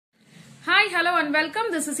Hi, hello and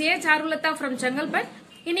welcome. This is A. Charulata from Changalpet.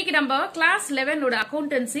 இன்னைக்கு நம்ம class 11 ஓட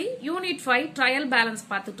accountancy unit 5 trial balance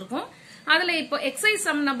பார்த்துட்டு இருக்கோம். அதுல இப்போ exercise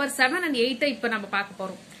sum number 7 and 8 இப்போ நம்ம பார்க்க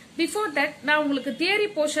போறோம். Before that நான் உங்களுக்கு theory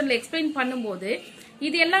portionல explain பண்ணும்போது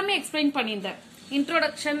இது எல்லாமே explain பண்ணியிருந்தேன்.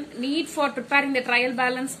 Introduction, need for preparing the trial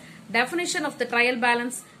balance, definition of the trial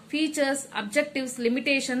balance, features, objectives,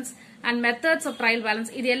 limitations and methods of trial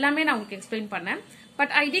balance இது எல்லாமே நான் உங்களுக்கு explain பண்ணேன்.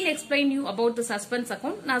 But I didn't explain you about the suspense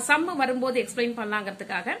account. நான் sum வரும்போது explain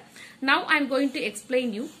பண்ணலாங்கிறதுக்காக now I am going to explain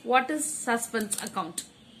you what is suspense account.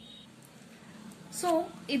 So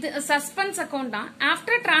இது suspense account தான்.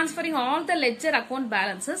 After transferring all the ledger account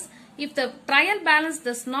balances, if the trial balance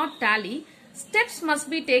does not tally, steps must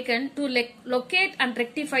be taken to locate and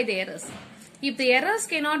rectify the errors. If the errors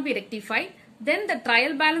cannot be rectified, then the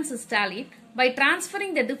trial balance is tallied by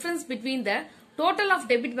transferring the difference between the total of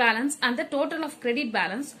debit balance and the total of credit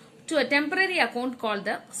balance to a temporary account called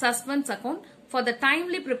the suspense account for the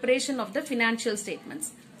timely preparation of the financial statements.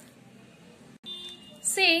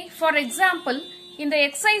 Say, for example, in the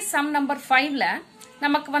exercise sum number 5 la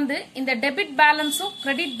நமக்கு வந்து இந்த debit balance உம்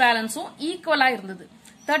credit balance உம் equal இருந்தது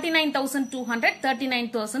 39,200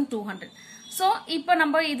 39,200. So இப்போ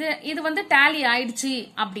நம்ம இது வந்து tally ஆயிடுச்சு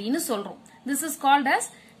அப்படின்னு சொல்றோம். This is called as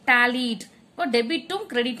tallied. இப்போ டெபிட்டும்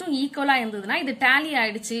கிரெடிட்டும் ஈக்குவலா இருந்ததுன்னா இது டேலி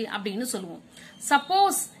ஆயிடுச்சு அப்படின்னு சொல்லுவோம்.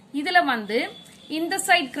 சப்போஸ் இதுல வந்து இந்த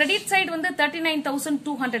சைடு கிரெடிட் சைடு வந்து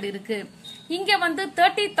 39,200 இருக்கு, இங்க வந்து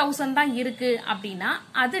 30,000 தான் இருக்கு அப்படின்னா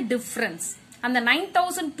அது டிஃபரன்ஸ். அந்த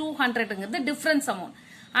 9,200ங்கிறது டிஃபரன்ஸ் அமௌண்ட்.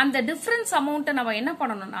 அந்த டிஃபரன்ஸ் அமௌண்ட்டை நம்ம என்ன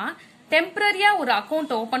பண்ணணும்னா டெம்பரரியா ஒரு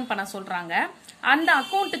அக்கௌண்ட் ஓபன் பண்ண சொல்றாங்க. அந்த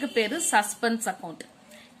அக்கௌண்ட்டுக்கு பேரு சஸ்பென்ஸ் அக்கௌண்ட்.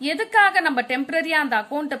 எதுக்காக நம்ம டெம்பரரியா அந்த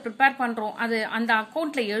அக்கௌண்ட்டை ப்ரிப்பேர் பண்றோம், அது அந்த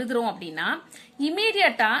அக்கௌண்ட்ல எழுதுறோம் அப்படின்னா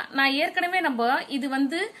இமீடியட்டா நான் ஏற்கனவே நம்ம இது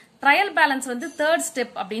வந்து ட்ரையல் பேலன்ஸ் வந்து தேர்ட்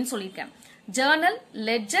ஸ்டெப் அப்படின்னு சொல்லியிருக்கேன். ஜர்னல்,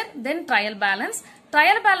 லெட்ஜர், தென் ட்ரையல் பேலன்ஸ்.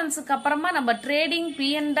 ட்ரையல் பேலன்ஸுக்கு அப்புறமா நம்ம trading,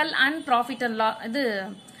 P&L and profit and loss இது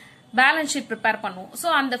பேலன்ஸ் ஷீட் ப்ரிப்பேர் பண்ணுவோம். ஸோ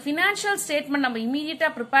அந்த பினான்சியல் ஸ்டேட்மெண்ட் நம்ம இமீடியட்டா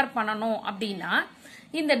ப்ரிப்பேர் பண்ணணும் அப்படின்னா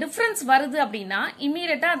இந்த டிஃபரன்ஸ் வருது அப்படின்னா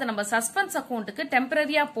இமீடியட்டா அதை நம்ம சஸ்பென்ஸ் அக்கௌண்ட்டுக்கு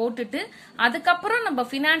டெம்பரரியா போட்டுட்டு அதுக்கப்புறம் நம்ம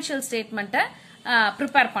பினான்சியல் ஸ்டேட்மெண்ட்டை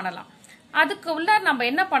ப்ரிப்பேர் பண்ணலாம். அதுக்கு உள்ள நம்ம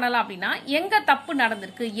என்ன பண்ணலாம் அப்படின்னா எங்க தப்பு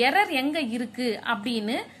நடந்திருக்கு, எரர் எங்க இருக்கு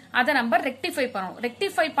அப்படின்னு அதை நம்ம ரெக்டிஃபை பண்ணணும்.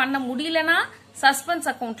 ரெக்டிஃபை பண்ண முடியலன்னா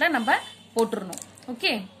சஸ்பென்ஸ் அக்கௌண்ட்ல நம்ம போட்டுறணும்.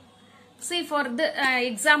 Okay, see for the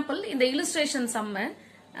example இந்த illustration sum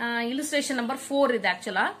illustration number 4 இது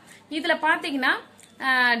ஆக்சுவலா இதுல பாத்தீங்கன்னா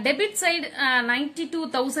டெபிட் சைடு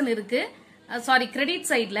 92,000 இருக்கு, சாரி கிரெடிட்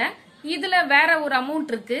சைடுல இதுல வேற ஒரு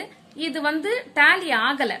அமௌண்ட் இருக்கு, இது வந்து டேலி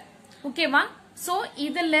ஆகல. ஓகேவா? சோ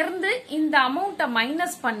இதுல இருந்து இந்த அமௌண்ட்டை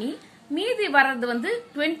மைனஸ் பண்ணி மீதி வர்றது வந்து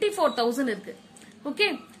 24,000 இருக்கு. Okay,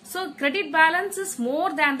 so credit balance is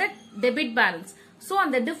more than the debit balance. So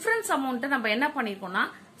அந்த டிஃபரன்ஸ் அமௌண்ட்டை நம்ம என்ன பண்ணிருக்கோம்னா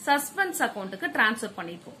சஸ்பென்ஸ் அக்கௌண்ட்டுக்கு டிரான்ஸ்ஃபர்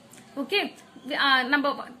பண்ணிருக்கோம். ஓகே, நம்ம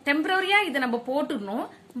டெம்பரரியா இதை நம்ம போட்டுடணும்.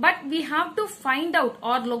 But we have to find out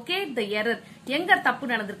or locate the error. எங்க தப்பு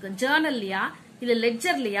நடந்திருக்கு, ஜர்னல்லையா இல்ல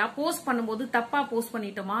லெட்ஜர்லையா போஸ்ட் பண்ணும்போது தப்பா போஸ்ட்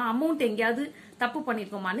பண்ணிட்டோமா, அமௌண்ட் எங்கேயாவது தப்பு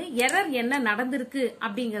பண்ணிருக்கோமான்னு எரர் என்ன நடந்திருக்கு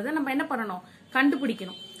அப்படிங்கறத நம்ம என்ன பண்ணணும்,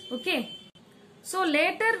 கண்டுபிடிக்கணும். Okay, so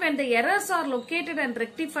later when the errors are located and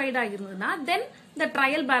rectified ஆயிருந்ததுன்னா then the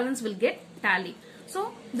trial balance will get tallied. So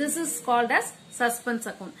this is called as suspense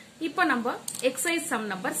account. இப்போ நம்ம exercise sum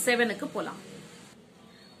number 7க்கு போலாம்.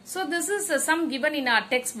 So this is a sum given in our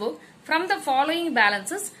textbook. From the following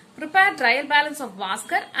balances, prepare trial balance of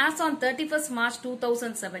Bhaskar as on 31st March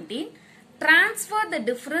 2017. Transfer the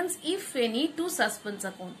difference if any to suspense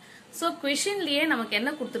account. So questionலயே நமக்கு என்ன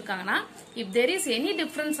கொடுத்திருக்காங்கன்னா if there is any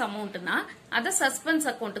difference amountனா அத suspense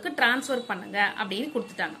accountக்கு transfer பண்ணுங்க அப்படின்னு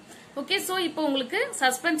கொடுத்துட்டாங்க. Okay, so இப்போ உங்களுக்கு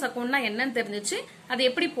suspense அக்கௌண்ட்னா என்னன்னு தெரிஞ்சிச்சு, அது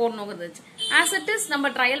எப்படி போடணுங்கிறது. ஆஸ் இட் இஸ் நம்ம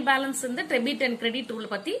ட்ரையல் பேலன்ஸ் வந்து டெபிட் அண்ட் கிரெடிட் ரூல்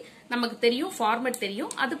பத்தி நமக்கு தெரியும், ஃபார்மேட்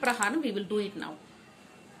தெரியும், அது பிரகாரம் we will do it now.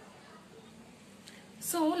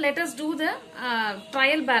 So let us do the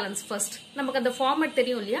trial balance first. நமக்கு அந்த ஃபார்மேட்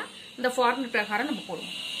தெரியும் இல்லையா, இந்த ஃபார்மேட் பிரகாரம் நம்ம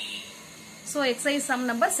போடுவோம். So exercise sum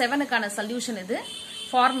number 7க்கான solution இது.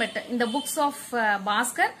 ஃபார்மேட் இந்த books of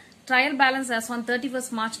Bhaskar, trial balance as on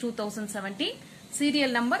 31st March 2017,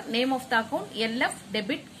 serial number, name of the account, LF,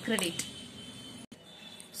 debit, credit.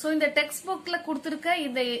 So இந்த டெக்ஸ்ட் புக்ல கொடுத்திருக்க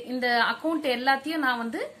இந்த அக்கவுண்ட் எல்லாத்தையும் நான்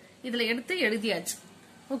வந்து இதுல எடுத்து எழுதியாச்சு.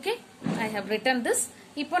 Okay, I have written this.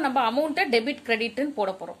 இப்போ நம்ம அமௌண்ட்டை டெபிட் கிரெடிட்னு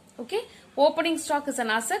போட போறோம். Okay, opening stock is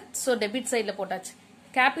an asset, so debit சைடுல போட்டாச்சு.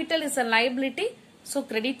 Capital is a liability, so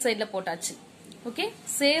credit சைடுல போட்டாச்சு. ஓகே,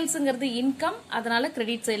 சேல்ஸ்ங்கிறது இன்கம், அதனால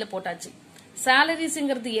கிரெடிட் சைடுல போட்டாச்சு.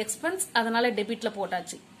 சாலரிஸ்ங்கிறது எக்ஸ்பென்ஸ், அதனால டெபிட்ல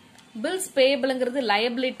போட்டாச்சு. பில்ஸ் பேயபிள்ங்கிறது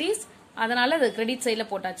liabilities, அதனால அது கிரெடிட் சைடுல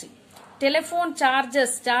போட்டாச்சு. டெலிபோன்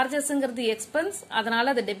சார்ஜஸ்ங்கிறது எக்ஸ்பென்ஸ், அதனால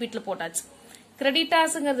அது டெபிட்ல போட்டாச்சு.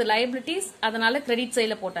 கிரெடிட்டாஸ்ங்கிறது லைபிலிட்டிஸ், அதனால கிரெடிட்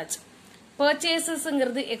சைட்ல போட்டாச்சு.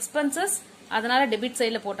 பர்ச்சேசஸ்ங்கிறது எக்ஸ்பென்சஸ், அதனால டெபிட்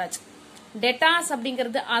சைட்ல போட்டாச்சு. டெட்டாஸ்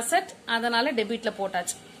அப்படிங்கிறது அசெட், அதனால டெபிட்ல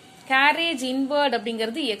போட்டாச்சு. கேரேஜ் இன்வர்ட்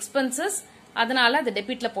அப்படிங்கிறது எக்ஸ்பென்சஸ், அதனால அது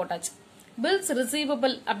டெபிட்ல போட்டாச்சு. பில்ஸ்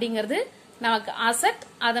ரிசீவபிள் அப்படிங்கிறது நமக்கு அசெட்,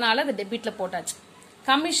 அதனால அது டெபிட்ல போட்டாச்சு.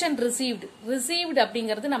 கமிஷன் ரிசீவ்டு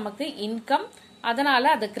அப்படிங்கிறது நமக்கு இன்கம், அதனால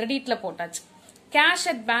அது கிரெடிட்ல போட்டாச்சு. கேஷ்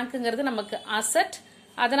அட் பேங்க்ங்கிறது நமக்கு அசெட்,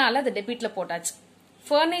 அதனால அது டெபிட்ல போட்டாச்சு.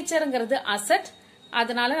 ஃபர்னிச்சர்ங்கிறது அசெட்,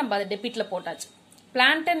 அதனால நம்ம அதை டெபிட்ல போட்டாச்சு.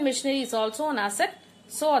 Plant and machinery is also an asset,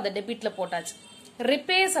 so அதை டெபிட்ல போட்டாச்சு.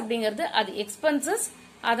 ரிப்பேர்ஸ் அப்படிங்கிறது அது எக்ஸ்பென்சஸ்,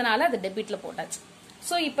 அதனால அது டெபிட்ல போட்டாச்சு.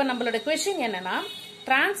 சோ இப்போ நம்மளோட கொஸ்டின் என்னன்னா,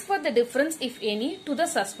 transfer the difference if any to the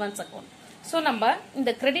suspense account. So நம்ம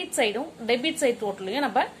இந்த கிரெடிட் சைடும் டெபிட் சைடு டோட்டலையும்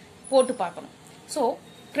நம்ம போட்டு பார்க்கணும். சோ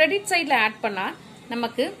கிரெடிட் சைட்ல ஆட் பண்ணா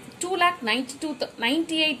நமக்கு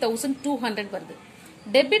 2,98,200 வருது.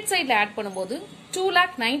 டெபிட் சைட்ல ஆட் பண்ணும்போது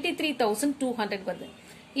 2,93,200 வருது.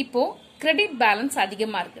 இப்போ கிரெடிட் பேலன்ஸ்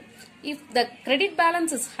அதிகமா இருக்கு. If the credit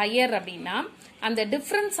balance is higher அப்படின்னா அந்த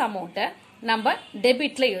டிஃபரன்ஸ் அமௌண்ட்டை நம்ம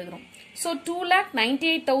டெபிட்ல எழுதுறோம். So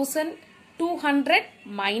 2,98,200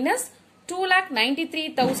 minus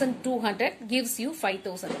 2,93,200 gives you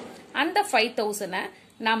 5,000. அந்த 5,000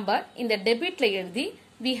 நம்ம இந்த டெபிட்ல எழுதி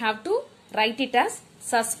we have to write it as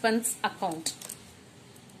suspense account.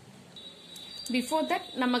 Before that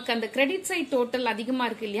நமக்கு அந்த கிரெடிட் சைட் டோட்டல் அதிகமா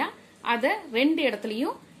இருக்கு இல்லையா, அத ரெண்டு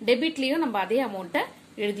இடத்துலயும் டெபிட்லயும் நம்ம அதே அமௌண்ட்டை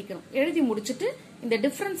எழுதிக்கணும். எழுதி முடிச்சிட்டு இந்த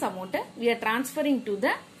டிஃபரன்ஸ் அமௌண்ட்டை we are transferring to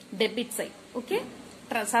the debit side. Okay,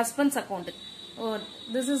 suspense account.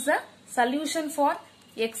 This is the solution for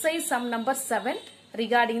exercise sum number 7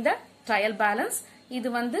 regarding the trial balance. இது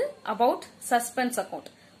வந்து about suspense account.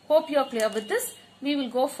 Hope you are clear with this. We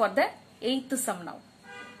will go for the 8th sum now.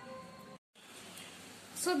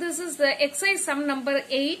 So this is the exercise sum number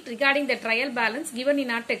 8 regarding the trial balance given in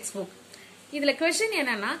our textbook. இதுல question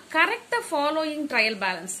என்னன்னா, correct the following trial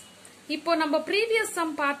balance. இப்போ நம்ம previous sum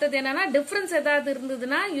பார்த்தது என்னன்னா, difference ஏதாவது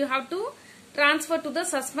இருந்ததுன்னா you have to transfer to the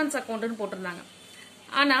suspense account ன்னு போட்டிருந்தாங்க.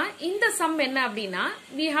 ஆனா இந்த sum என்ன அப்படின்னா,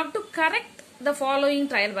 we have to correct the following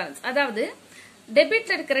trial balance. அதாவது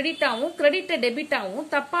டெபிட்ல கிரெடிட்டாவும் கிரெடிட் டெபிட்டாவும்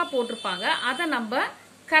தப்பா போட்டிருப்பாங்க, அதை நம்ம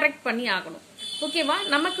கரெக்ட் பண்ணி ஆகணும். ஓகேவா,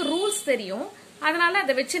 நமக்கு ரூல்ஸ் தெரியும், அதனால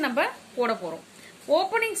அதை வச்சு நம்ம போட போறோம்.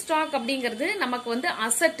 ஓப்பனிங் ஸ்டாக் அப்படிங்கிறது நமக்கு வந்து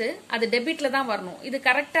அசெட், அது டெபிட்ல தான் வரணும். இது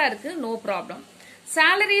கரெக்டா இருக்கு, நோ ப்ராப்ளம்.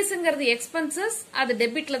 சாலரிஸ்ங்கிறது எக்ஸ்பென்சஸ், அது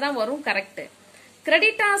டெபிட்ல தான் வரும், கரெக்ட்.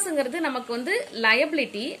 கிரெடிட்டாஸ்ங்கிறது நமக்கு வந்து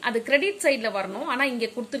லயபிலிட்டி, அது கிரெடிட் சைட்ல வரணும், ஆனா இங்க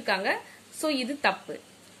கொடுத்துருக்காங்க, சோ இது தப்பு.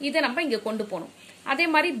 இதை நம்ம இங்க கொண்டு போகணும். அதே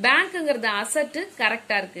மாதிரி பேங்க்ங்கிறது அசெட்,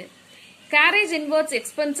 கரெக்டா இருக்கு. கேரேஜ் இன்வர்ட்ஸ்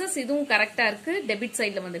எக்ஸ்பென்சஸ், இதுவும் கரெக்டா இருக்கு, டெபிட்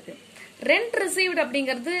சைட்ல வந்துருக்கு. ரெண்ட் ரிசீவ்ட்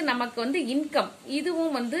அப்படிங்கிறது நமக்கு வந்து இன்கம்,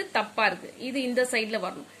 இதுவும் வந்து தப்பா இருக்கு, இது இந்த சைட்ல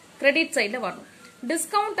வரணும், கிரெடிட் சைட்ல வரணும்.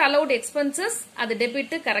 டிஸ்கவுண்ட் அலௌட் எக்ஸ்பென்சஸ், அது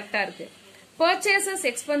டெபிட், கரெக்டா இருக்கு. பர்ச்சேசஸ்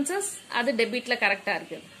எக்ஸ்பென்சஸ், அது டெபிட்ல கரெக்டா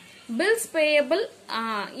இருக்கு. பில்ஸ் பேயபிள்,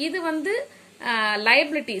 இது வந்து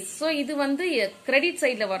லயபிலிட்டிஸ், சோ இது வந்து கிரெடிட்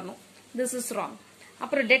சைட்ல வரணும், திஸ் இஸ் ராங்.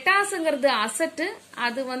 அப்புறம் டெட்டாஸ்ங்கிறது அசெட்,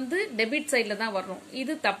 அது வந்து டெபிட் சைட்ல தான் வரணும்,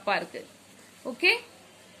 இது தப்பா இருக்கு. Okay,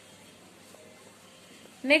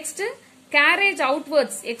 next garage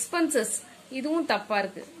outwards expenses, இதுவும் தப்பா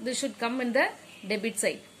இருக்கு, this should come in the debit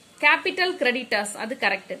side. Capital creditors, அது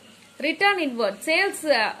correct. Return inward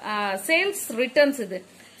sales returns, இது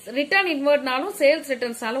ரிட்டர்ன் இன்வர்ட்னாலும் சேல்ஸ்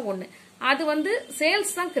ரிட்டர்ன்ஸ்னாலும் ஒண்ணு, அது வந்து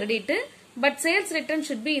சேல்ஸ் தான் credit, but sales return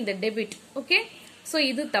should be in the debit. Okay, so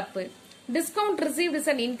இது தப்பு. Discount received is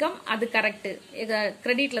an income, அது correct,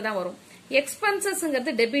 கிரெடிட்ல தான் வரும்.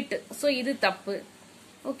 எக்ஸ்பென்சஸ்ங்கிறது டெபிட், சோ இது தப்பு.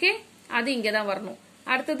 ஓகே, அது இங்க தான் வரணும்.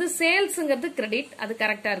 அடுத்தது சேல்ஸ்ங்கிறது கிரெடிட், அது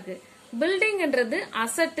கரெக்டா இருக்கு. பில்டிங்ன்றது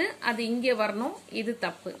அசெட், அது இங்க வரணும், இது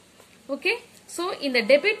தப்பு. ஓகே, சோ இந்த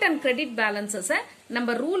டெபிட் அண்ட் கிரெடிட் பேலன்சஸ்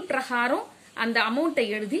நம்ம ரூல் பிரகாரம் அந்த அமௌண்ட்டை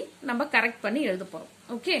எழுதி நம்ம கரெக்ட் பண்ணி எழுத போறோம்.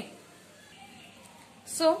 ஓகே,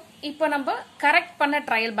 சோ இப்போ நம்ம கரெக்ட் பண்ண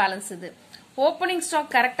ட்ரையல் பேலன்ஸ் இது. ஓப்பனிங்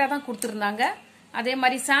ஸ்டாக் கரெக்டா தான் கொடுத்திருந்தாங்க, அதே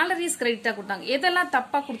மாதிரி சாலரிஸ் கிரெடிட்டா கொடுத்தாங்க. எதெல்லாம்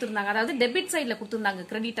தப்பா கொடுத்திருந்தாங்க, அதாவது டெபிட் சைட்ல கொடுத்திருந்தாங்க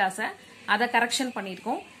கிரெடிட்டாஸ, அதை கரெக்ஷன்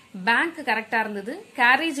பண்ணிருக்கோம். பேங்க் கரெக்டா இருந்தது,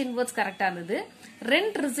 கேரேஜ் இன்வர்ட்ஸ் கரெக்டா இருந்தது.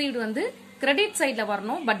 ரெண்ட் ரிசீவ்ட் வந்து கிரெடிட் சைட்ல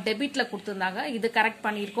வரணும், பட் டெபிட்ல கொடுத்திருந்தாங்க, இது கரெக்ட்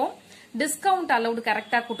பண்ணிருக்கோம். டிஸ்கவுண்ட் அலௌடு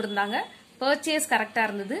கரெக்டா கொடுத்திருந்தாங்க, பர்ச்சேஸ் கரெக்டா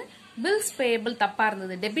இருந்தது. பில்ஸ் பேயபிள் தப்பா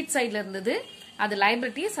இருந்தது, டெபிட் சைட்ல இருந்தது, அது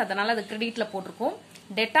லைபிலிட்டிஸ், அதனால அது கிரெடிட்ல போட்டிருக்கோம்.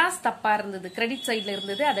 டெட்டாஸ் தப்பா இருந்தது, கிரெடிட் சைட்ல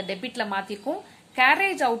இருந்தது, அதை டெபிட்ல மாத்திருக்கோம்.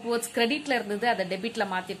 கேரேஜ் அவுட்வர்ட்ஸ் கிரெடிட்ல இருந்தது, அதை டெபிட்ல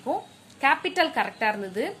மாத்திருக்கோம். கேபிட்டல் கரெக்டா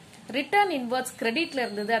இருந்தது. ரிட்டர்ன் இன்வர்ட்ஸ் கிரெடிட்ல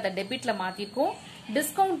இருந்தது, அதை டெபிட்ல மாத்திருக்கோம்.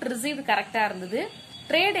 டிஸ்கவுண்ட் ரிசீவ்ட் கரெக்டா இருந்தது.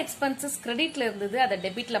 ட்ரேட் எக்ஸ்பென்சஸ் கிரெடிட்ல இருந்தது அதை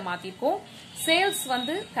டெபிட்ல மாத்திருக்கோம். சேல்ஸ்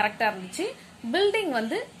வந்து கரெக்டா இருந்துச்சு. பில்டிங்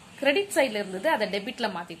வந்து கிரெடிட் சைட்ல இருந்தது அதை டெபிட்ல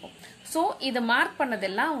மாத்திருக்கோம். சோ இத மார்க்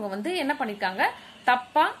பண்ணதெல்லாம் அவங்க வந்து என்ன பண்ணிருக்காங்க,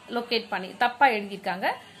 தப்பா தப்பா எழுதிருக்காங்க.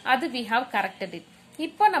 அது we have corrected it.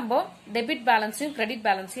 இப்போ நம்ம டெபிட் பேலன்ஸையும் கிரெடிட்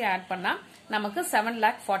பேலன்ஸையும் ஆட் பண்ணா நமக்கு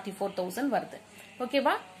 7,44,000 வருது.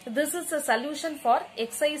 ஓகேவா? This is a solution for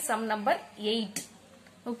exercise sum number 8.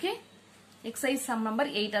 Okay? Exercise sum number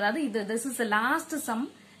 8. அதாவது this is the last sum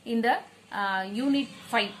in the unit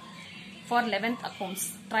 5 for 11th accounts.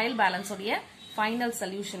 Trial balance உடைய final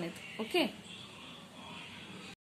solution இது. Okay?